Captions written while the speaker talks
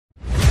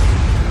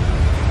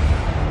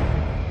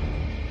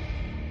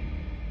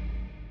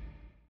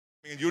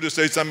You to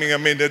say something, I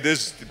mean, that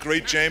there's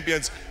great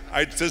champions.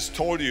 I just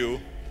told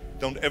you,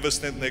 don't ever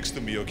stand next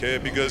to me, okay?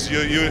 Because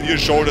your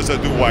shoulders are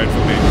too wide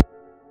for me.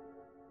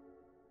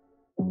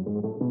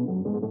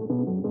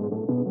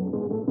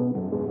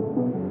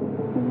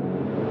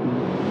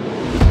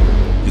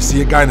 You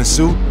see a guy in a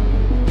suit,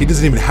 he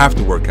doesn't even have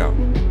to work out.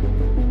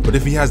 But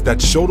if he has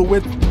that shoulder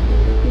width,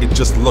 it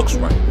just looks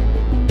right.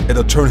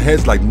 It'll turn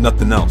heads like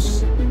nothing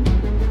else.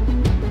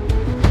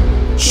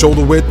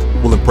 Shoulder width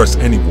will impress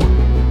anyone.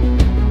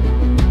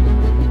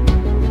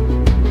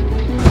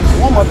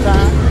 One more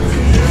time.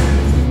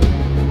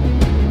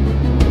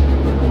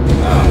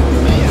 Oh,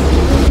 man.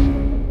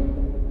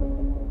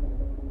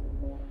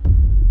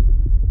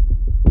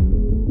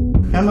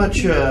 How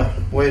much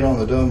weight on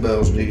the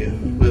dumbbells do you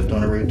lift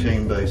on a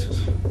routine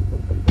basis?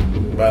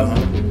 About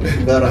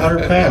 100. About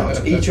 100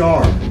 pounds, each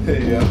arm?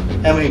 Yeah.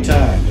 How many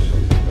times?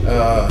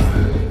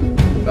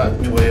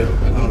 About 12.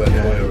 About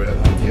 12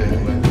 reps. Okay.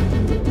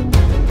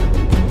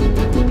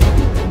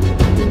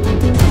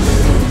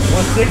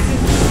 160.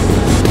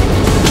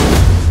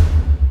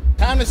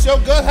 Time to show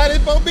Gus how this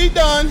supposed to be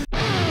done.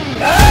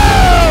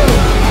 Oh!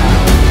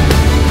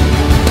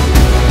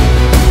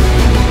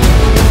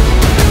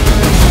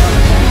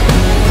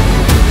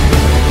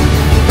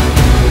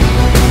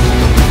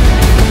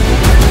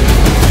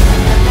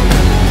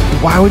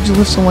 Why would you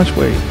lift so much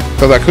weight?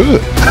 Because I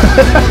could.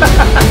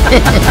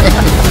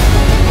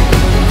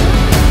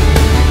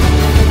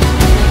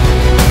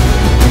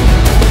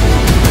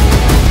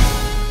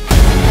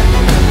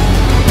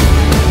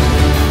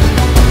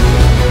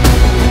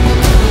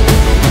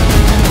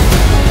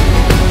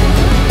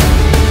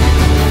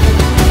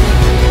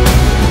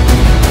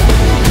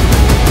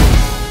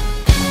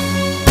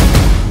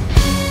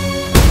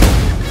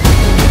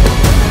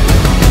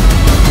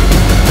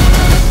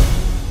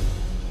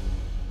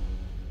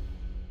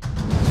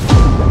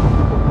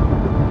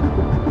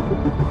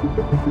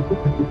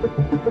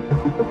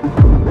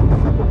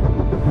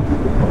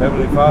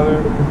 Heavenly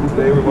Father,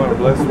 today we want to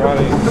bless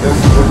Ronnie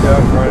next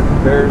workout. Ronnie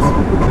prepares to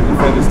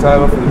defend his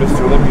title for the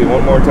Mr. Olympia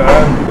one more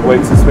time. The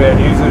weights this man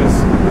uses,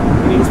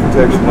 he needs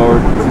protection,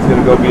 Lord. He's going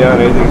to go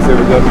beyond anything he's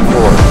ever done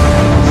before.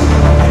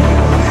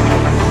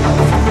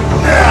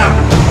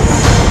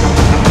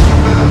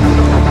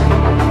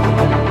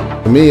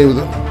 For me, it was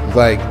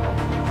like,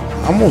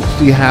 I'm going to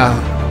see how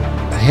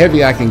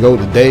heavy I can go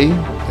today,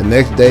 the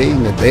next day,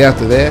 and the day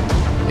after that,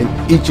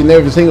 and each and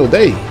every single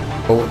day.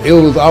 So it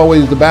was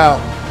always about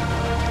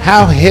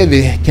how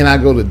heavy can I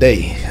go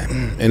today,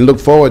 and look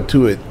forward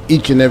to it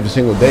each and every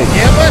single day.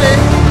 Yeah, buddy.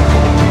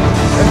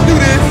 Let's do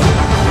this.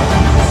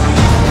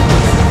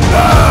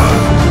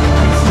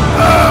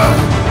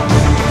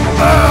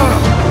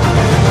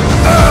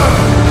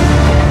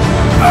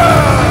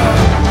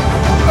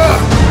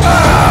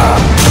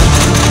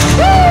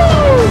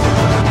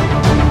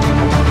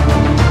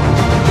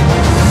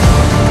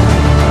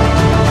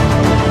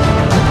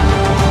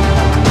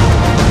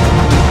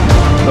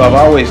 So I've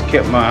always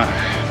kept my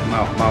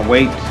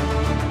weights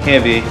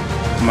heavy,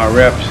 my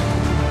reps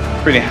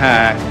pretty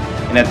high,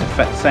 and at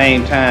the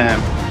same time,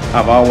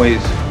 I've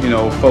always,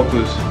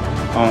 focused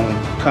on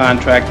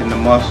contracting the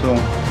muscle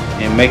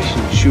and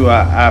making sure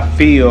I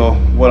feel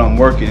what I'm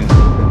working.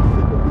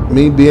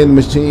 Me being the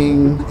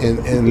machine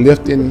and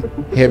lifting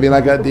heavy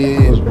like I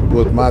did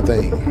was my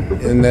thing,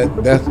 and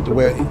that's the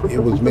way it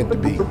was meant to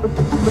be.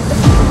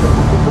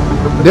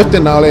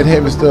 Lifting all that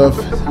heavy stuff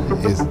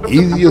is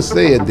easier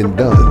said than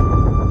done.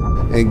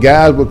 And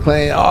guys were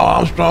playing, oh,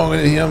 I'm stronger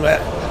than him.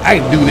 I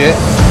can do that.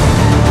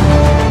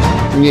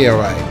 Yeah,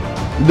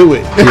 right. Do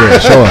it. Yeah,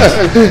 show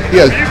us.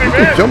 Yeah, you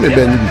can show me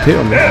better than you can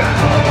tell me.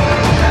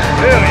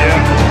 Hell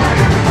yeah.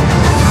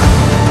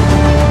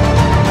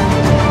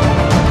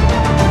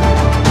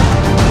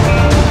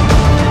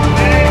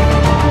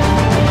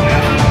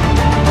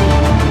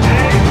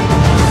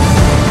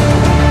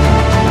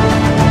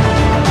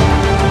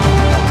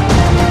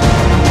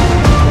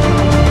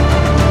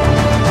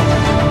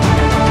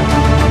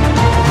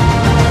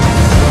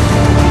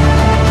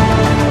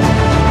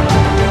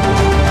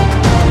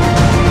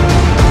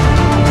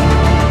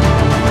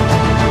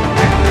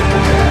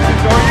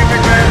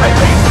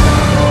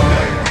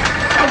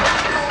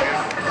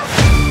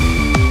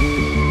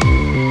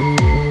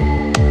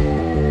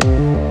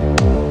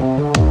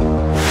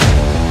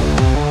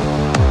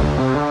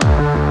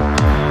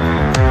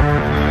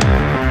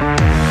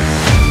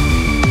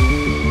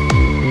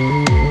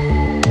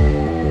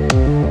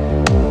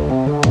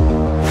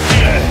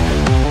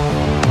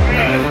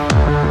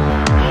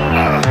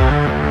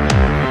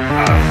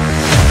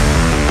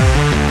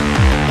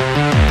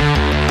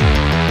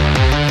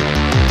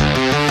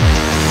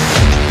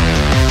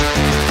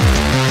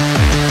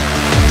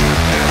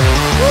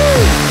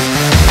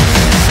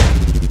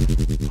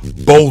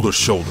 Boulder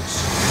shoulders.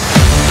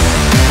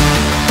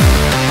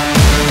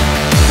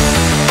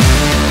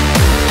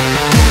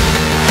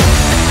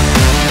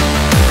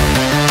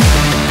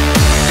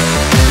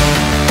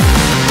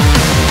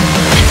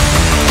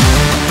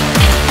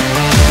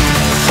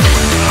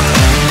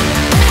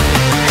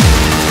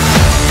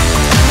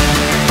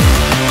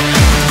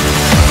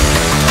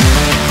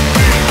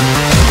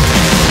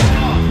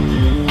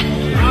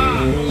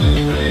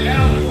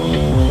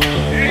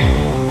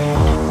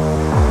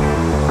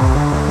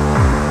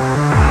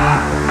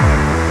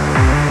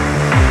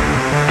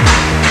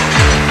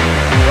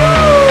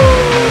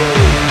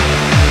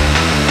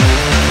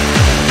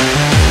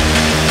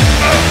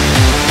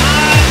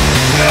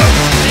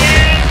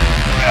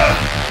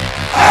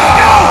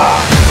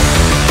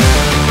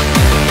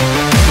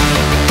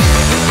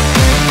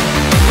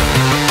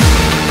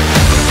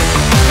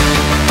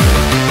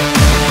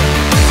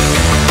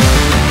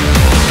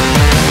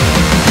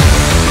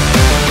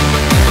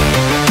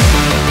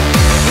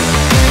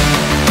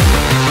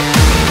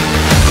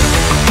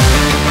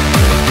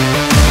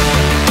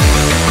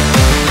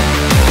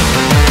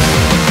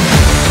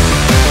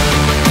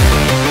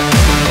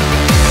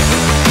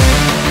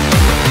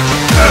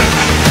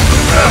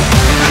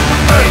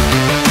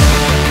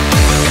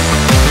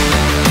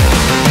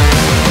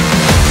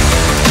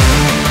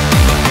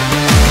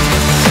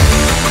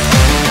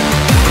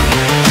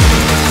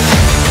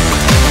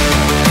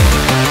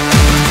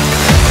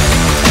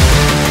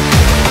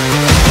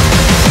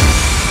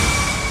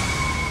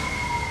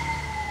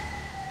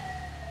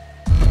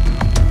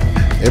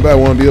 Everybody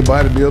want to be a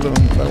bodybuilder.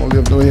 Everybody want to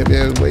lift no heavy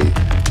ass weight.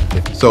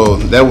 So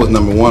that was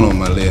number one on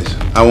my list.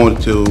 I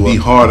wanted to be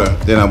harder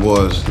than I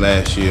was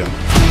last year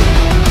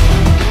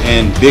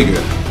and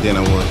bigger than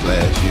I was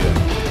last year.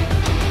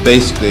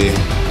 Basically,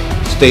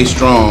 stay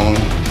strong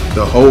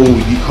the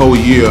whole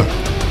year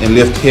and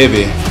lift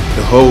heavy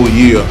the whole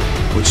year,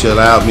 which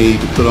allowed me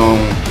to put on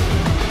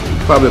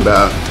probably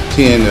about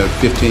 10 or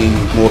 15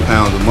 more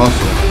pounds of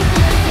muscle.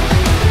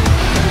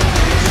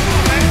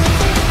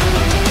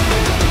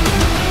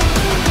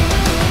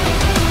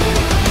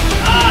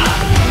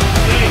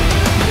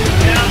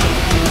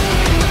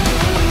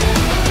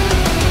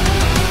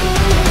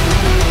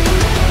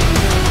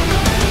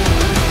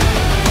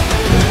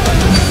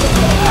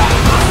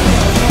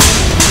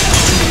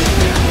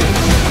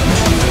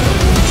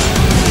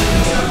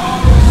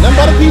 Nothing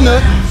but a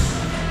peanut.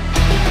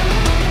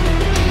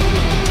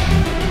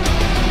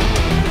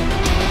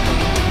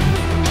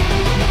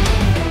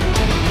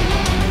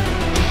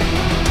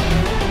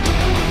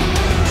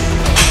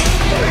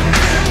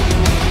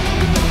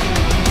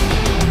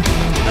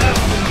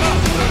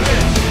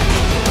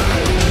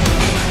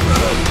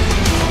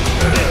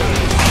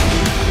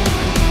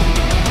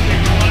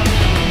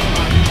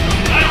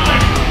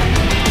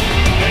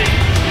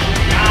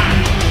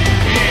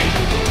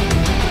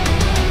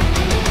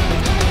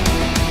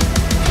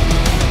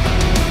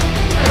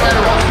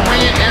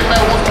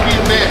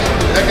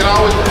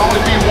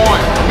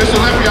 Mr.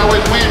 Olympia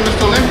always wins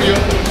Mr. Olympia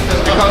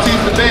because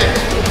he's the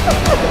best.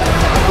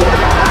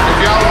 If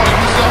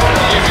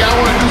y'all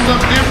want to do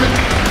something different,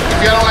 if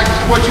y'all don't like the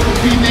sport you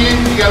compete in,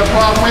 you got a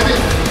problem with it,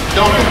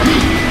 don't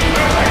compete.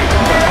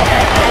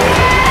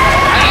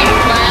 I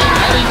didn't plan,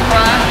 I didn't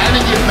cry, I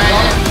didn't get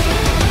mad.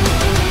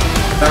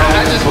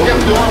 I just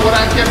kept doing what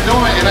I kept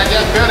doing, and I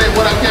got better at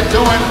what I kept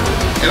doing,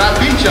 and I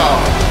beat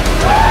y'all.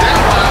 That's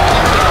why I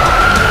beat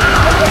y'all.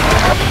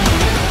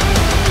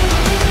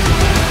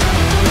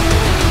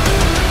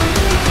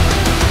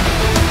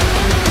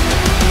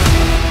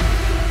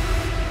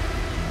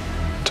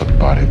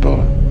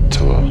 Bodybuilder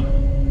to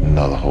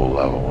another whole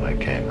level when it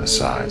came to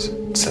size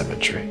and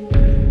symmetry.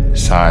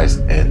 Size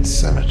and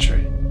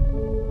symmetry.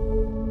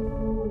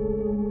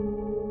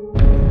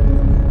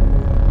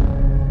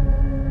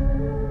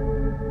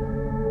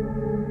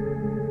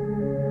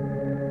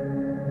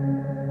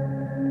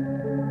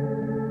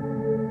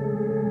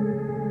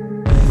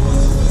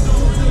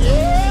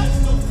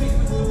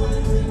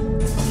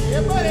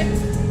 Yeah, buddy.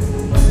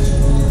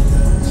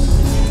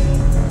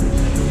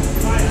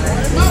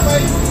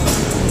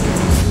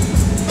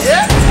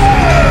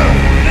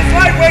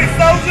 Lightweight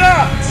soldier,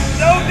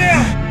 slow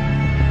down.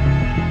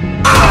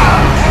 1,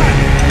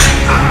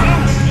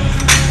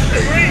 2,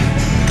 3,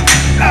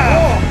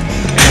 4.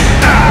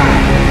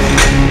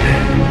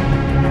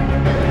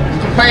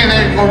 Playing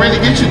ain't gonna really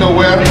get you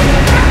nowhere,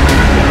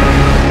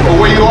 or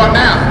where you are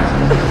now,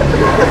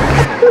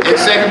 in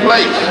second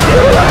place.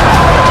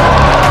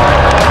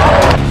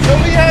 Show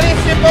me how this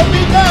shit gonna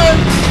be done.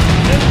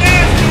 Just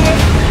dance to it.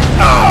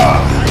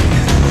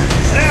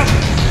 7,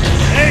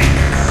 8,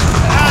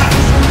 9.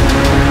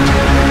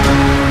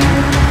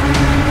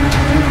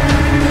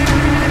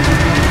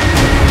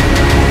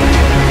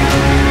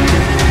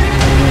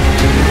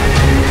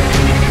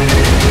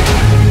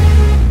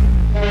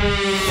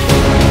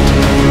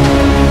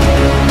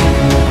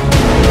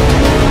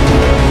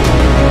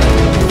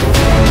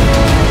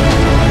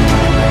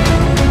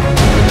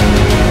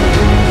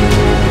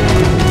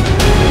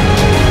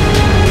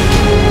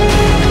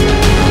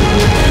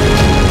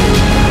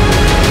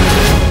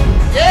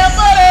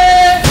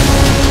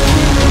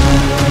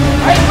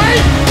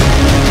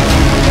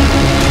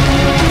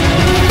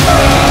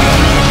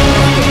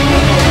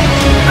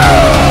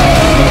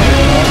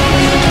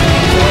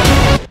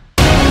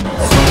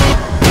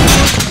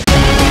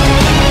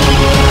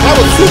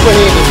 Super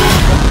heavy.